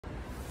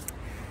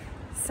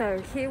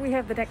So here we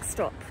have the next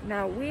stop.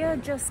 Now we are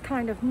just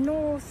kind of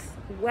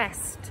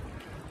northwest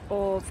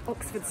of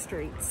Oxford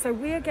Street. So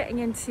we're getting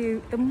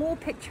into the more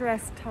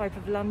picturesque type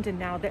of London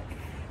now that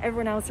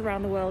everyone else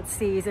around the world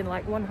sees in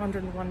like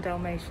 101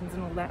 Dalmatians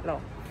and all that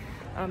lot.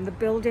 The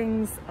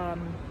buildings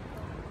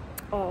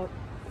are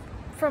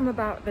from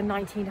about the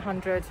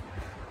 1900s,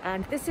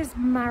 and this is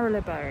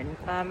Marylebone,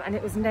 and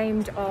it was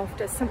named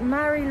after St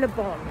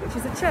Marylebone, which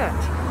is a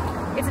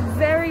church. It's a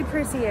very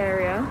pretty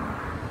area.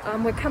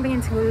 We're coming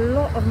into a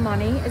lot of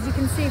money. As you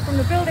can see from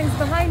the buildings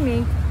behind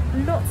me,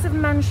 lots of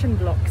mansion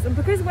blocks. And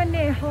because we're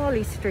near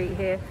Harley Street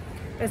here,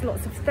 there's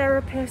lots of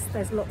therapists,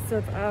 there's lots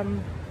of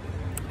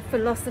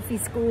philosophy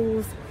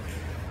schools,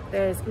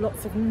 there's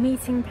lots of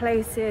meeting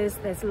places,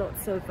 there's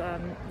lots of,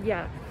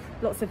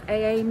 lots of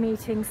AA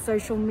meetings,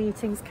 social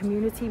meetings,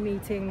 community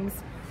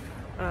meetings.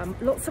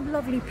 Lots of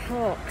lovely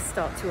parks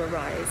start to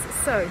arise.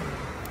 So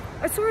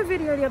I saw a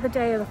video the other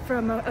day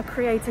from a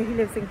creator who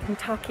lives in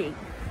Kentucky,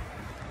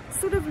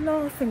 sort of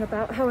laughing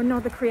about how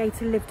another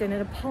creator lived in an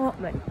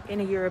apartment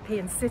in a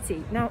European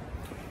city. Now,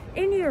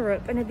 in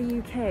Europe and in the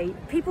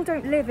UK, people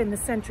don't live in the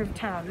centre of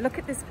town. Look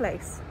at this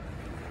place,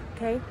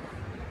 okay?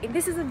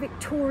 This is a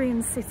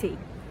Victorian city,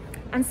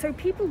 and so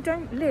people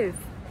don't live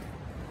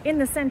in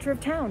the centre of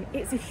town.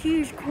 It's a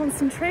huge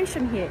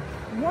concentration here.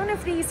 One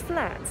of these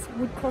flats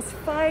would cost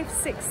 5,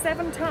 6,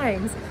 7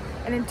 times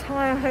an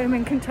entire home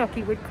in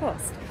Kentucky would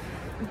cost.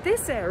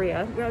 This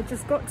area where I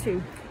just got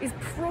to is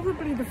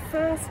probably the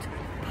first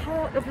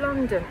part of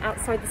London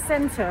outside the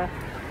centre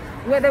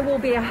where there will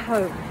be a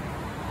home.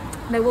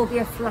 There will be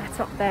a flat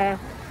up there,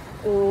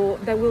 or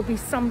there will be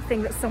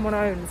something that someone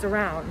owns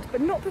around, but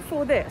not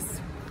before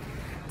this.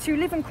 To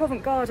live in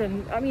Covent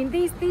Garden, I mean,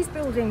 these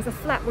buildings, a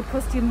flat would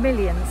cost you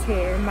millions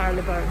here in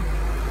Marylebone.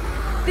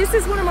 This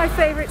is one of my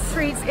favourite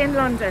streets in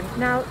London.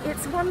 Now,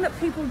 it's one that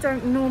people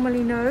don't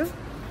normally know.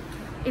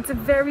 It's a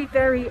very,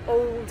 very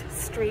old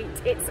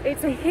street.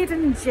 It's a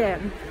hidden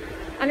gem,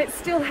 and it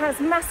still has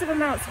massive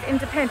amounts of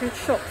independent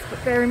shops,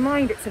 but bear in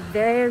mind, it's a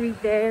very,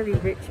 very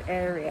rich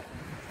area.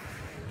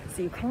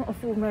 So you can't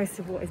afford most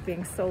of what is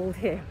being sold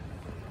here,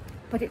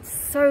 but it's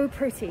so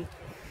pretty.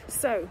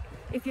 So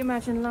if you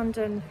imagine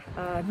London,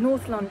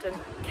 North London,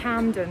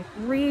 Camden,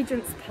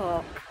 Regent's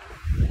Park,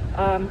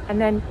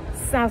 and then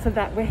south of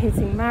that we're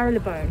hitting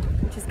Marylebone,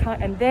 which is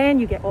and then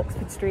you get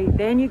Oxford Street,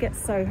 then you get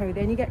Soho,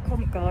 then you get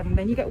Covent Garden,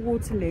 then you get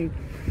Waterloo,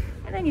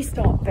 and then you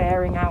start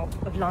bearing out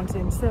of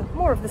London to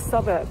more of the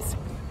suburbs.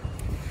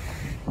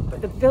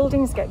 But the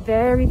buildings get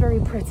very, very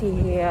pretty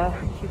here.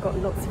 You've got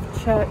lots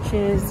of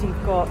churches,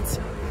 you've got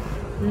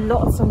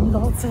lots and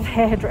lots of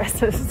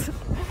hairdressers,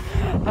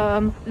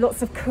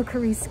 lots of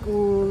cookery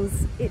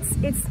schools. It's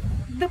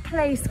the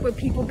place where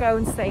people go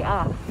and say,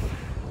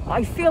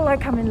 I feel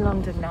like I'm in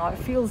London now. It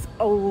feels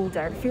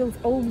older, it feels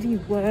oldie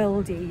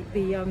worldy.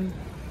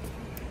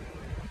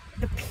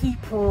 The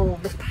people,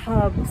 the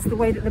pubs, the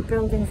way that the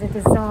buildings are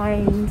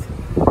designed,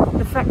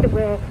 the fact that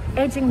we're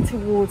edging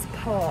towards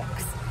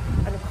parks.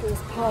 And of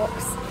course,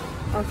 parks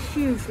are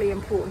hugely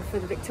important for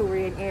the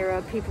Victorian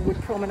era. People would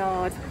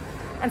promenade.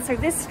 And so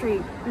this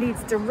street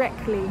leads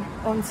directly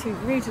onto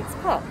Regent's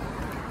Park,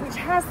 which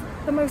has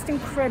the most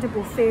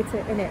incredible theatre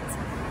in it.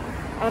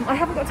 I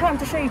haven't got time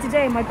to show you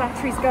today, my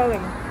battery's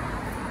going.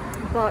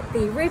 But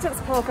the Regent's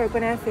Park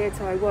Open Air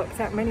Theatre I worked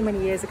at many,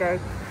 many years ago,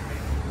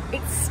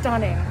 it's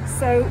stunning.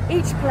 So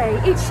each play,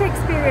 each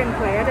Shakespearean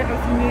play, I don't know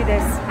if you knew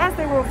this, as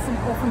they were often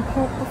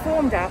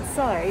performed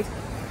outside,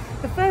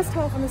 the first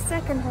half and the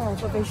second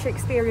half of a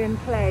Shakespearean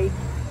play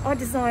are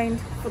designed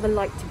for the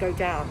light to go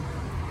down.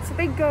 So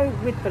they go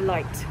with the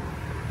light.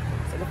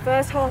 So the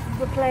first half of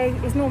the play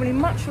is normally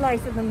much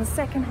lighter than the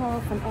second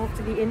half, and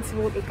after the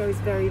interval it goes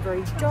very,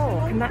 very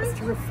dark, and that's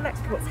to reflect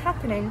what's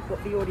happening,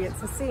 what the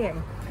audience are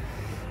seeing.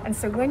 And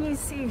so when you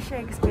see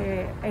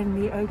Shakespeare in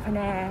the open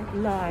air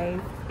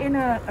live in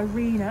an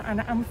arena and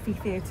an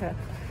amphitheatre,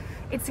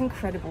 it's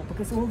incredible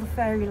because all the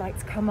fairy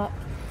lights come up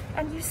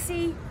and you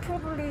see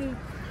probably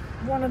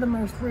one of the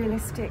most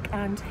realistic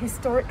and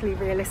historically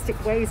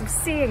realistic ways of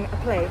seeing a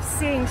play, of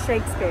seeing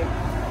Shakespeare.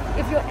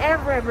 If you're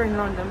ever in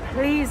London,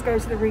 please go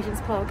to the Regent's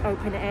Park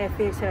Open Air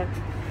Theatre.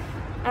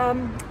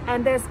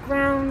 And there's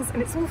grounds,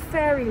 and it's all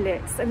fairy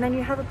lit, and then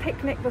you have a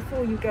picnic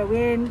before you go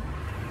in,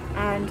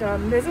 and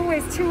there's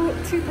always two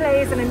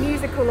plays and a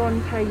musical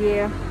on per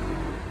year,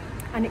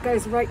 and it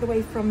goes right the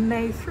way from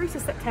May through to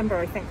September,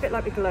 I think, a bit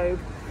like the Globe.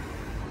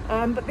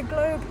 But the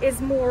Globe is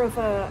more of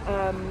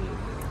a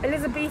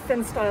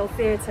Elizabethan style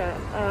theatre.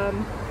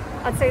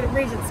 I'd say that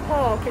Regent's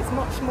Park is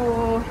much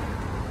more,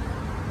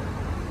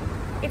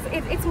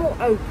 it's more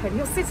open.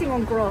 You're sitting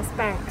on grass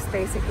banks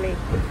basically,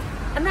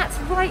 and that's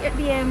right at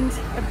the end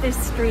of this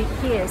street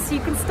here, so you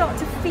can start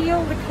to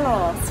feel the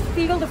class,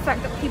 feel the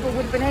fact that people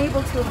would have been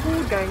able to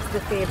afford going to the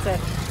theatre,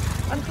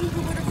 and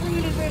people would have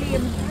really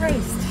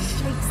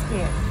embraced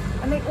Shakespeare,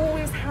 and they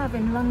always have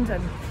in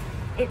London.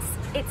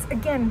 It's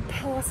again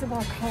part of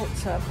our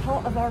culture,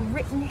 part of our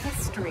written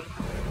history,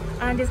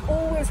 and is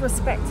always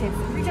respected.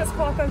 Regent's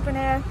Park Open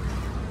Air,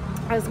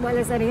 as well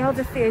as any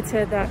other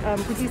theatre that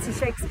produces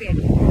Shakespeare,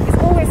 is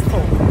always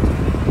full.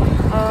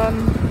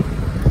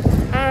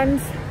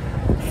 And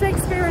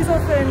Shakespeare is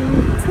often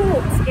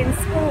taught in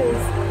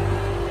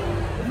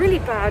schools really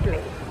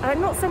badly.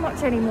 Not so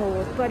much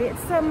anymore, but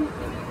it's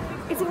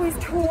always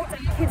taught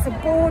and kids are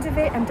bored of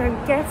it and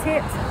don't get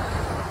it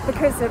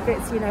because of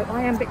its, you know,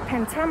 iambic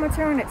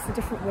pentameter, and it's a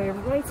different way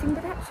of writing.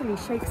 But actually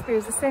Shakespeare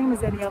is the same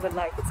as any other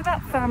life. It's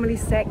about family,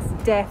 sex,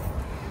 death,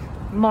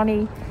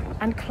 money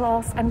and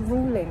class and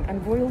ruling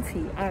and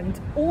royalty and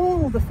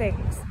all the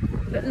things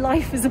that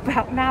life is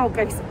about now,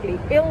 basically.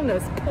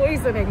 Illness,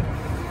 poisoning,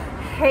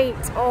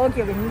 hate,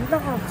 arguing,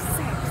 love,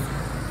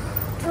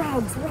 sex,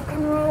 drugs, rock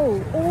and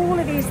roll, all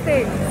of these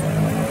things.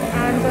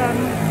 And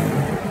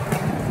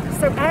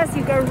so as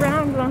you go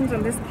around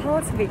London, this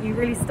part of it, you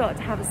really start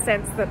to have a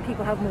sense that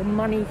people have more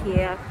money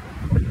here,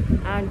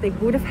 and they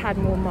would have had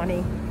more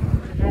money.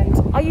 And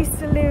I used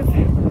to live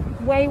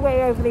way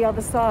over the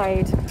other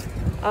side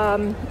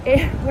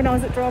when I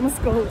was at drama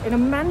school in a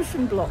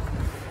mansion block,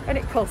 and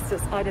it cost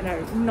us, I don't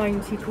know,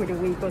 90 quid a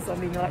week or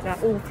something like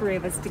that, all three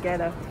of us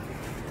together.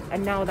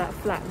 And now that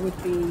flat would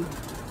be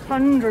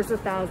hundreds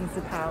of thousands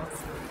of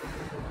pounds.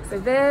 So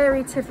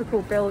very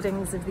typical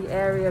buildings of the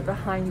area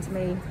behind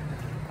me.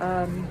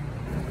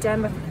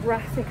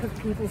 Demographic of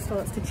people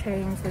starts to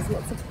change. There's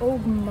lots of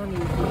old money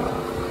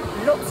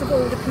here. Lots of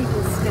older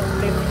people still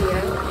live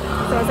here.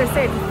 So as I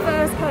said, the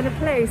first kind of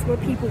place where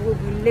people will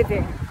be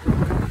living.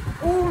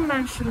 All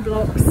mansion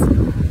blocks,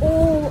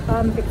 all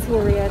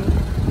Victorian.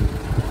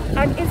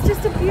 And it's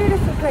just a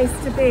beautiful place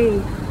to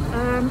be.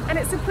 And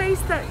it's a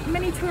place that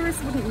many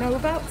tourists wouldn't know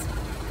about.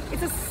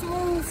 It's a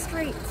small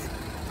street,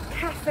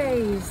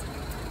 cafes.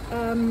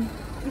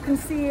 You can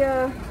see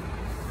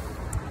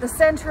the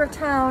centre of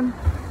town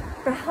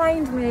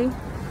behind me,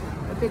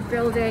 a big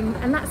building,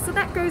 and so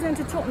that goes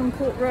into Tottenham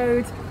Court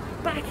Road,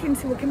 back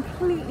into a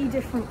completely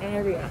different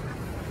area.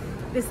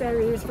 This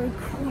area is very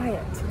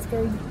quiet.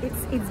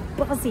 It's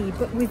buzzy,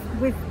 but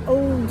with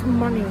old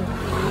money.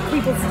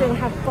 People still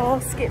have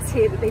baskets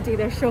here that they do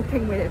their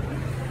shopping with.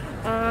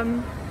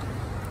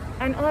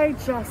 And I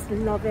just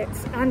love it.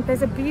 And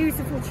there's a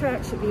beautiful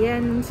church at the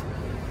end,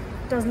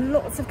 does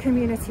lots of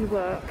community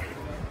work,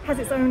 has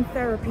its own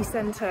therapy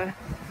centre.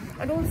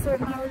 And also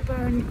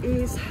Marylebone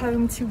is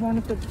home to one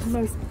of the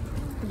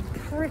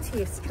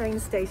prettiest train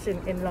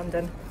stations in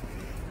London.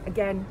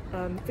 Again,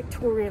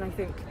 Victorian, I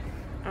think.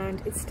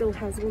 And it still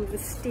has all of the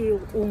steel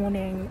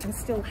awning and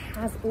still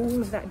has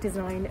all of that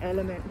design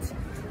element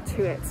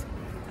to it.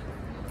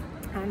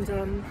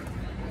 And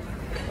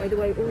by the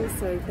way,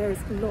 also there's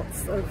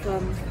lots of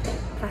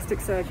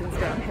plastic surgeons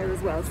down here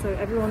as well, so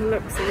everyone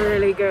looks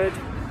really good.